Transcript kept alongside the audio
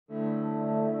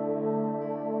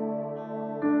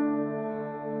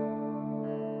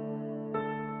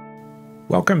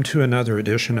Welcome to another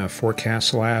edition of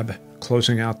Forecast Lab,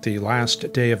 closing out the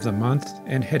last day of the month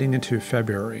and heading into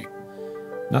February.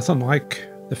 Nothing like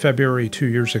the February 2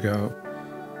 years ago.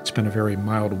 It's been a very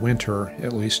mild winter,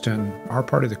 at least in our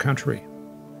part of the country.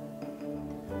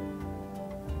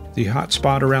 The hot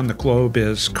spot around the globe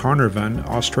is Carnarvon,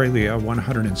 Australia,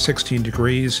 116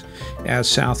 degrees, as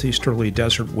southeasterly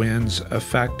desert winds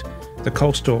affect the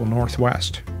coastal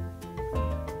northwest.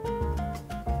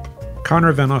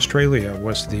 Carnarvon, Australia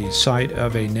was the site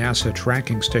of a NASA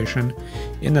tracking station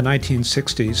in the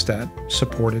 1960s that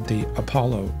supported the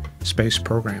Apollo space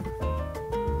program.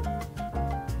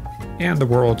 And the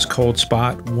world's cold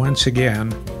spot, once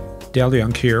again,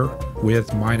 Delyunkir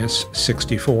with minus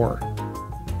 64.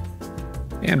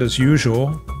 And as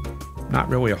usual, not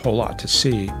really a whole lot to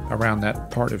see around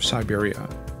that part of Siberia.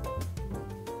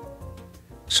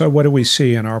 So what do we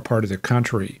see in our part of the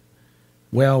country?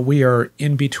 Well, we are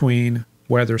in between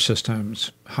weather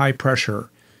systems, high pressure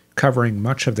covering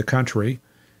much of the country.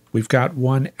 We've got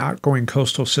one outgoing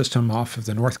coastal system off of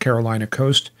the North Carolina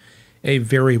coast, a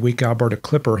very weak Alberta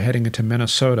clipper heading into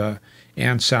Minnesota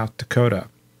and South Dakota.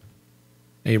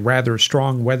 A rather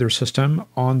strong weather system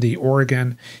on the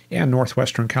Oregon and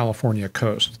northwestern California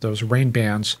coast. Those rain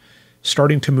bands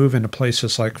starting to move into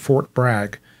places like Fort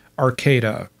Bragg,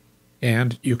 Arcata,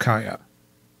 and Ukiah.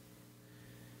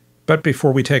 But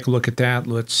before we take a look at that,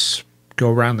 let's go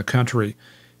around the country.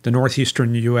 The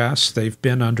northeastern U.S., they've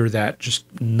been under that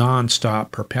just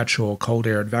nonstop perpetual cold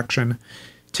air advection.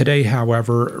 Today,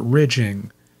 however,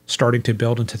 ridging starting to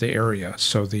build into the area,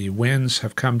 so the winds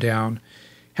have come down.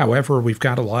 However, we've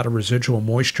got a lot of residual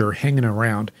moisture hanging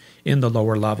around in the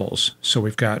lower levels. So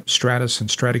we've got stratus and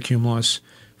stratocumulus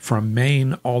from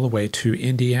Maine all the way to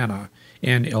Indiana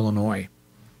and Illinois.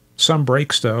 Some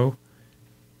breaks, though,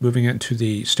 moving into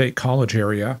the State College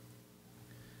area.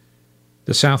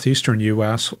 The southeastern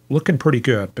U.S. looking pretty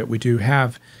good, but we do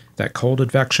have that cold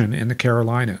advection in the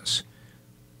Carolinas.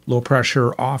 Low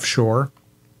pressure offshore,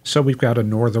 so we've got a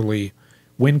northerly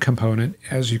wind component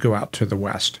as you go out to the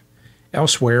west.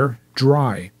 Elsewhere,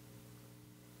 dry.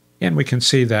 And we can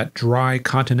see that dry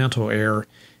continental air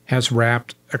has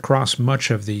wrapped across much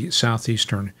of the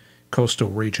southeastern coastal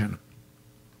region.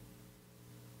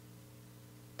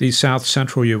 The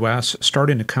south-central U.S.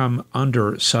 starting to come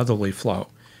under southerly flow.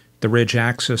 The ridge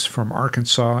axis from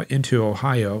Arkansas into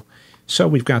Ohio, so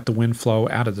we've got the wind flow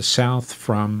out of the south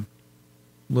from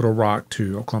Little Rock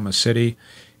to Oklahoma City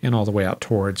and all the way out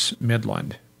towards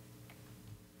Midland.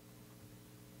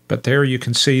 But there you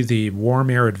can see the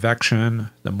warm air advection,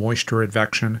 the moisture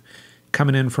advection,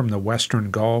 coming in from the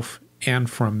western Gulf and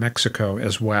from Mexico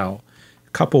as well. A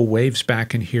couple waves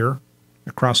back in here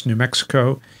across New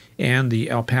Mexico and the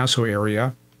El Paso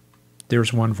area.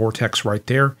 There's one vortex right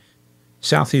there,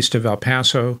 southeast of El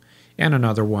Paso, and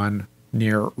another one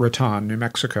near Raton, New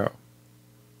Mexico.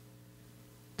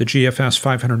 The GFS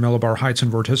 500 millibar heights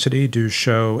and vorticity do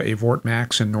show a vort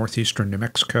max in northeastern New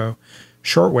Mexico,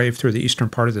 shortwave through the eastern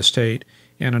part of the state,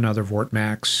 and another vort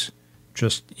max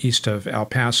just east of El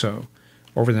Paso.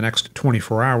 Over the next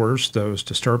 24 hours, those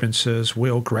disturbances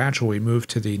will gradually move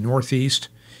to the northeast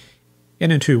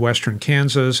and into western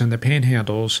Kansas and the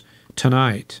panhandles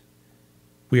tonight.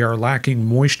 We are lacking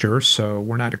moisture, so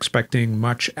we're not expecting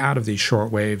much out of these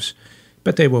short waves,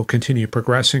 but they will continue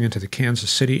progressing into the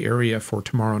Kansas City area for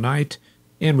tomorrow night,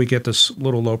 and we get this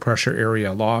little low-pressure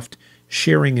area aloft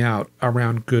shearing out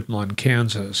around Goodland,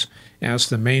 Kansas, as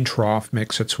the main trough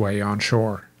makes its way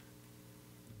onshore.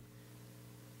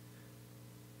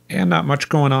 And not much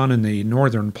going on in the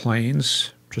northern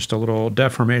plains, just a little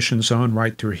deformation zone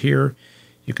right through here.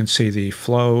 You can see the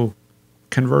flow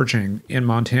converging in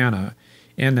Montana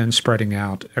and then spreading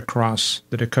out across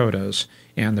the Dakotas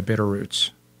and the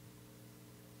Bitterroots.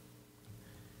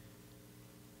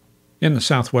 In the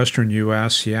southwestern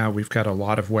U.S., we've got a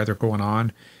lot of weather going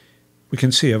on. We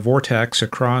can see a vortex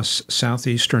across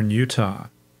southeastern Utah.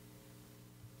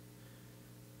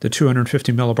 The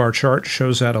 250 millibar chart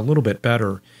shows that a little bit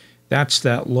better. That's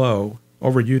that low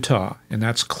over Utah, and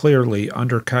that's clearly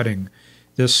undercutting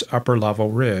this upper level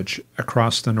ridge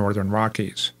across the northern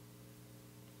Rockies.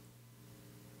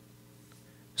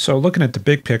 So looking at the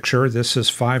big picture, this is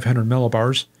 500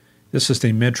 millibars. This is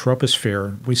the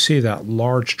mid-troposphere. We see that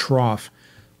large trough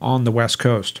on the west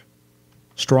coast.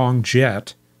 Strong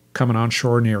jet coming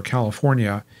onshore near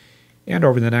California. And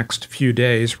over the next few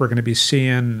days, we're going to be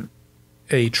seeing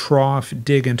a trough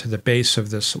dig into the base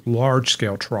of this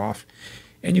large-scale trough.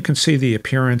 And you can see the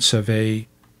appearance of a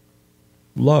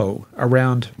low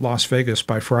around Las Vegas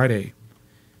by Friday.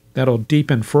 That'll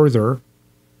deepen further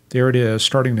There it is,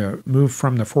 starting to move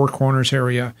from the Four Corners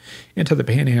area into the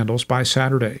Panhandles by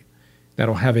Saturday.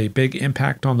 That'll have a big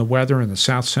impact on the weather in the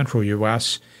south central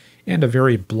U.S. and a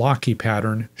very blocky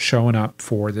pattern showing up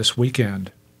for this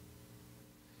weekend.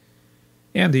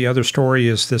 And the other story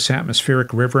is this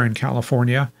atmospheric river in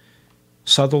California.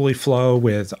 Southerly flow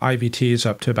with IVTs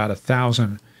up to about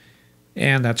 1,000,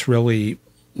 and that's really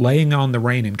laying on the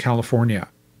rain in California.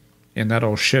 And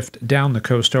that'll shift down the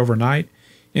coast overnight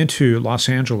into Los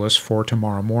Angeles for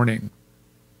tomorrow morning.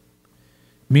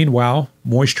 Meanwhile,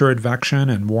 moisture advection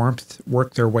and warmth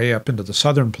work their way up into the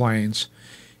southern plains.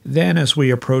 Then as we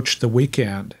approach the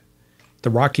weekend, the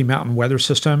Rocky Mountain weather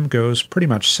system goes pretty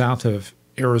much south of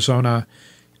Arizona,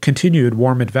 continued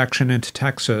warm advection into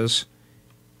Texas.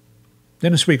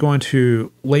 Then as we go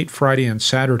into late Friday and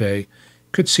Saturday,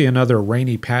 could see another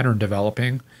rainy pattern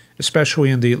developing, especially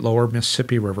in the lower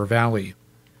Mississippi River Valley.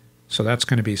 So that's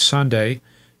going to be Sunday,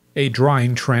 a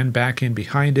drying trend back in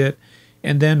behind it,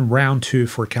 and then round 2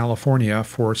 for California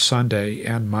for Sunday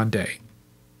and Monday.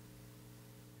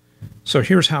 So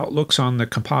here's how it looks on the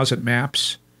composite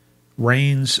maps.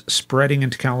 Rains spreading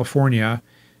into California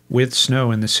with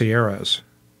snow in the Sierras.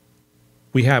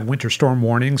 We have winter storm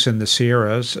warnings in the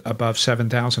Sierras above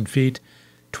 7,000 feet,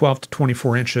 12 to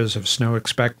 24 inches of snow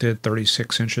expected,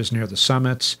 36 inches near the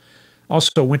summits.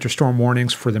 Also winter storm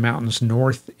warnings for the mountains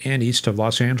north and east of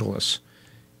Los Angeles.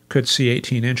 Could see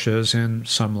 18 inches in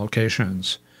some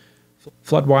locations.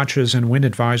 Flood watches and wind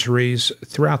advisories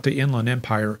throughout the Inland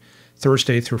Empire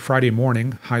Thursday through Friday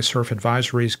morning. High surf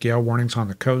advisories, gale warnings on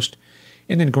the coast.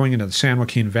 And then going into the San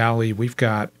Joaquin Valley, we've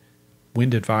got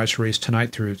wind advisories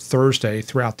tonight through Thursday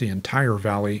throughout the entire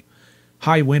valley.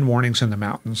 High wind warnings in the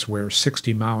mountains where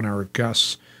 60-mile-an-hour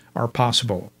gusts are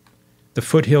possible. The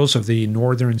foothills of the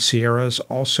northern Sierras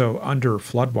also under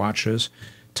flood watches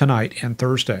tonight and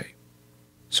Thursday.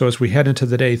 So as we head into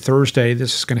the day Thursday,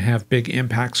 this is going to have big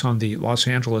impacts on the Los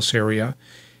Angeles area.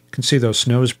 You can see those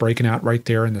snows breaking out right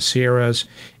there in the Sierras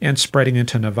and spreading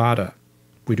into Nevada.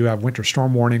 We do have winter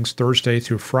storm warnings Thursday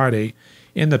through Friday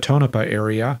in the Tonopah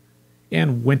area,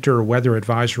 and winter weather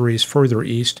advisories further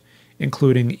east,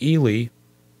 including Ely,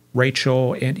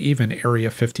 Rachel, and even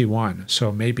Area 51. So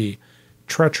maybe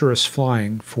treacherous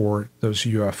flying for those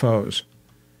UFOs.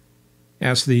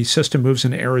 As the system moves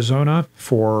into Arizona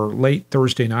for late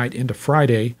Thursday night into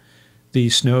Friday,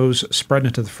 the snows spread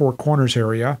into the Four Corners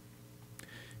area.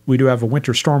 We do have a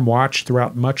winter storm watch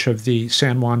throughout much of the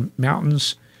San Juan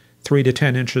Mountains. 3 to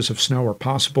 10 inches of snow are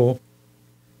possible.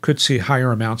 Could see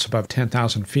higher amounts above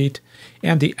 10,000 feet.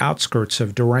 And the outskirts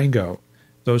of Durango.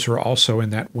 Those are also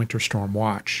in that winter storm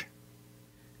watch.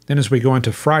 Then as we go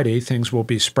into Friday, things will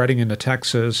be spreading into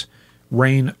Texas,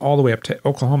 rain all the way up to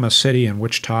Oklahoma City and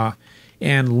Wichita,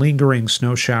 and lingering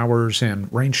snow showers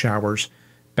and rain showers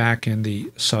back in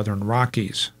the southern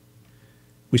Rockies.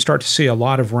 We start to see a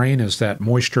lot of rain as that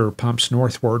moisture pumps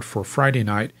northward for Friday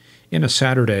night into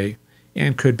Saturday,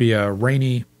 and could be a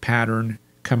rainy pattern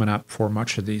coming up for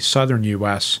much of the southern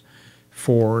U.S.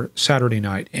 for Saturday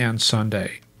night and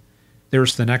Sunday.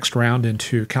 There's the next round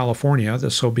into California.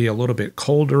 This will be a little bit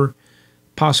colder,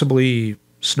 possibly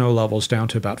snow levels down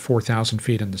to about 4,000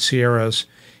 feet in the Sierras,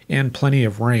 and plenty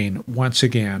of rain once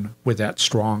again with that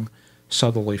strong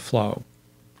southerly flow.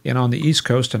 And on the East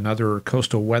Coast, another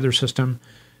coastal weather system,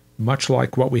 much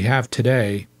like what we have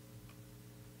today.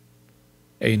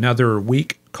 Another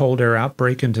weak cold air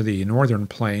outbreak into the northern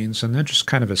plains, and then just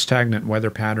kind of a stagnant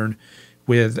weather pattern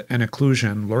with an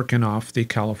occlusion lurking off the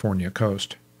California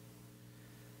coast.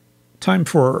 Time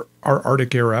for our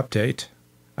Arctic air update.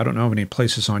 I don't know of any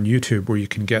places on YouTube where you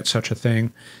can get such a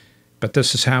thing, but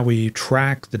this is how we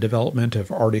track the development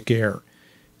of Arctic air.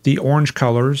 The orange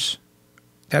colors,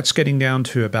 that's getting down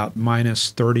to about minus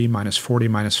 30, minus 40,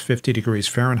 minus 50 degrees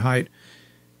Fahrenheit.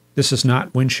 This is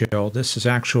not wind chill. This is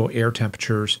actual air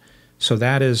temperatures. So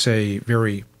that is a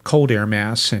very cold air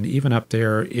mass, and even up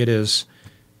there it is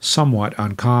somewhat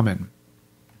uncommon.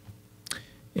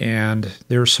 And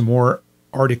there's some more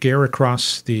Arctic air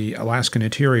across the Alaskan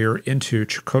interior into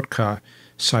Chukotka,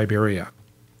 Siberia.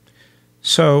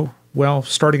 So, well,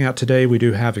 starting out today, we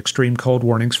do have extreme cold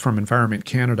warnings from Environment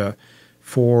Canada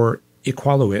for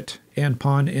Iqaluit and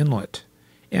Pond Inlet,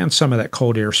 and some of that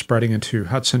cold air spreading into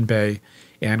Hudson Bay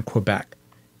and Quebec.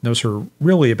 Those are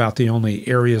really about the only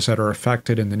areas that are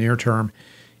affected in the near term.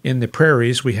 In the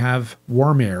prairies, we have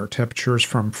warm air, temperatures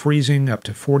from freezing up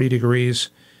to 40 degrees,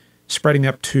 spreading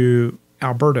up to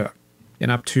Alberta and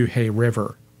up to Hay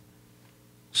River.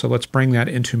 So let's bring that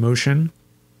into motion.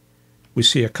 We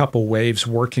see a couple waves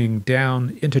working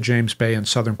down into James Bay and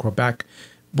southern Quebec,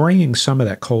 bringing some of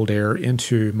that cold air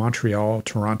into Montreal,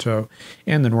 Toronto,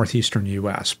 and the northeastern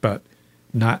U.S., but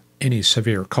not any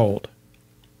severe cold.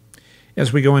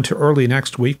 As we go into early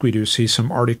next week, we do see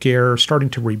some Arctic air starting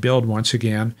to rebuild once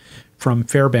again from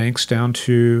Fairbanks down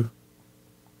to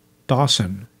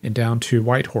Dawson and down to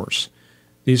Whitehorse.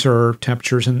 These are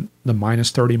temperatures in the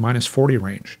minus 30, minus 40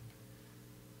 range.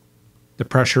 The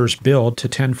pressures build to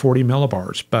 1040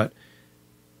 millibars, but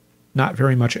not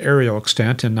very much aerial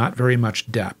extent and not very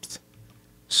much depth.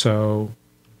 So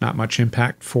not much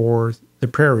impact for the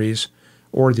prairies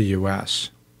or the U.S.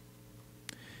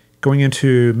 Going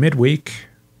into midweek,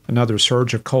 another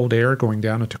surge of cold air going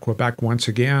down into Quebec once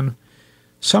again.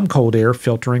 Some cold air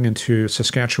filtering into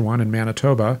Saskatchewan and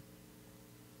Manitoba,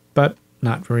 but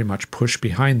not very much push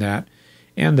behind that.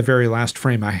 And the very last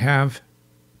frame I have,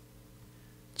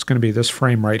 it's going to be this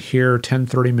frame right here,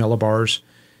 1030 millibars.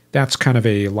 That's kind of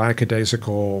a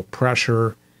lackadaisical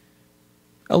pressure,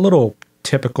 a little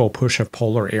typical push of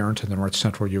polar air into the north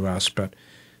central U.S., but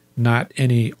not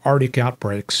any Arctic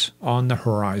outbreaks on the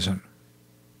horizon.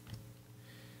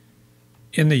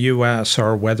 In the U.S.,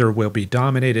 our weather will be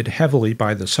dominated heavily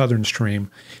by the southern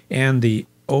stream and the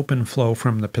open flow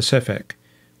from the Pacific.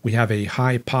 We have a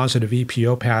high positive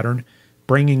EPO pattern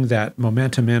bringing that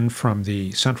momentum in from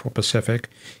the central Pacific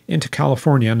into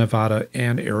California, Nevada,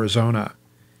 and Arizona.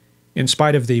 In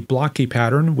spite of the blocky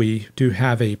pattern, we do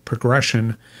have a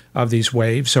progression of these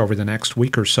waves over the next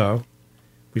week or so.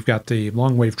 We've got the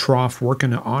long wave trough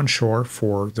working onshore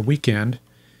for the weekend,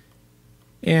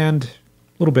 and a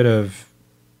little bit of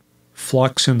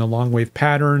flux in the long wave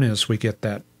pattern as we get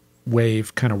that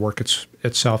wave kind of work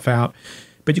itself out.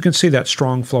 But you can see that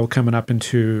strong flow coming up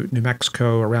into New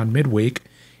Mexico around midweek,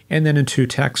 and then into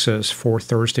Texas for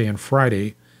Thursday and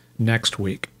Friday next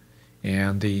week.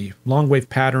 And the long wave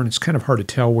pattern, it's kind of hard to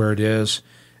tell where it is.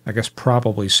 I guess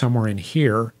probably somewhere in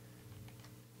here.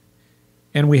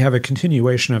 And we have a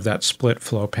continuation of that split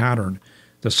flow pattern.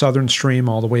 The southern stream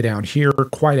all the way down here,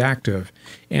 quite active,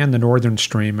 and the northern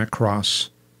stream across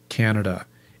Canada.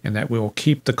 And that will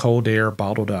keep the cold air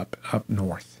bottled up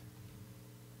north.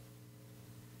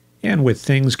 And with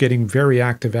things getting very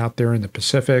active out there in the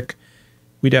Pacific,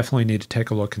 we definitely need to take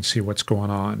a look and see what's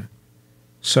going on.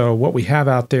 So what we have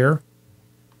out there,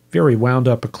 very wound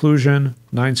up occlusion,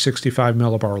 965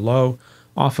 millibar low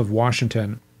off of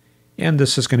Washington. And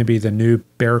this is going to be the new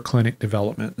Bear Clinic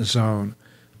development zone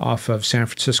off of San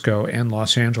Francisco and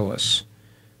Los Angeles.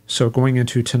 So going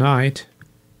into tonight,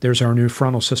 there's our new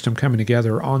frontal system coming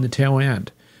together on the tail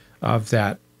end of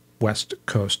that West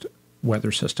Coast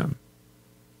weather system.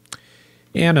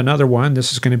 And another one,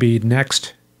 this is going to be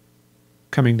next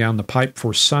coming down the pipe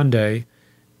for Sunday.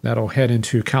 That'll head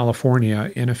into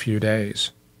California in a few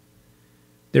days.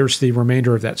 There's the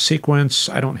remainder of that sequence.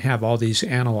 I don't have all these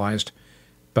analyzed,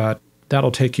 but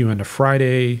that'll take you into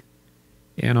Friday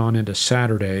and on into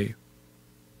Saturday.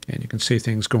 And you can see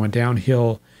things going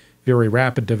downhill, very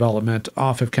rapid development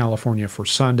off of California for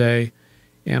Sunday,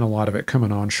 and a lot of it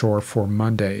coming onshore for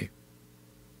Monday.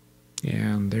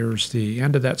 And there's the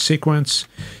end of that sequence.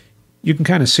 You can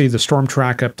kind of see the storm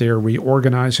track up there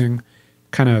reorganizing,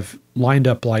 kind of lined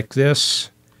up like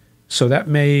this. So that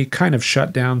may kind of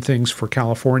shut down things for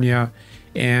California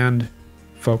and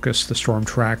focus the storm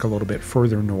track a little bit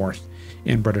further north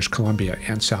in British Columbia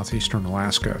and southeastern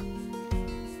Alaska.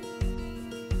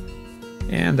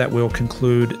 And that will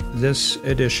conclude this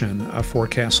edition of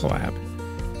Forecast Lab.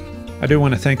 I do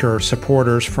want to thank our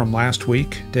supporters from last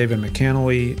week, David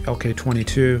McCannley,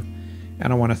 LK22,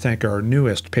 and I want to thank our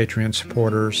newest Patreon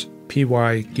supporters,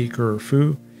 PY Geeker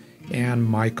Fu and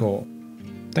Michael.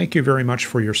 Thank you very much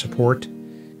for your support.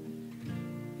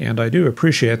 And I do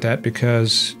appreciate that,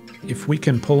 because if we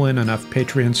can pull in enough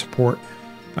Patreon support,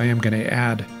 I am going to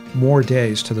add more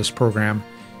days to this program,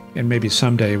 and maybe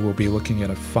someday we'll be looking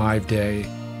at a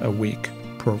 5-day-a-week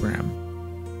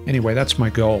program. Anyway, that's my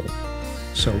goal,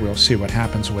 so we'll see what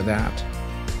happens with that.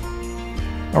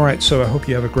 All right, so I hope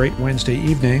you have a great Wednesday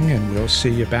evening, and we'll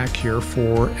see you back here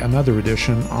for another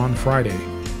edition on Friday,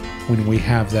 when we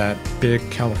have that big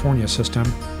California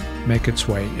system make its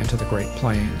way into the Great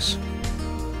Plains.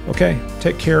 Okay,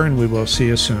 take care, and we will see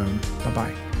you soon.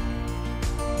 Bye-bye.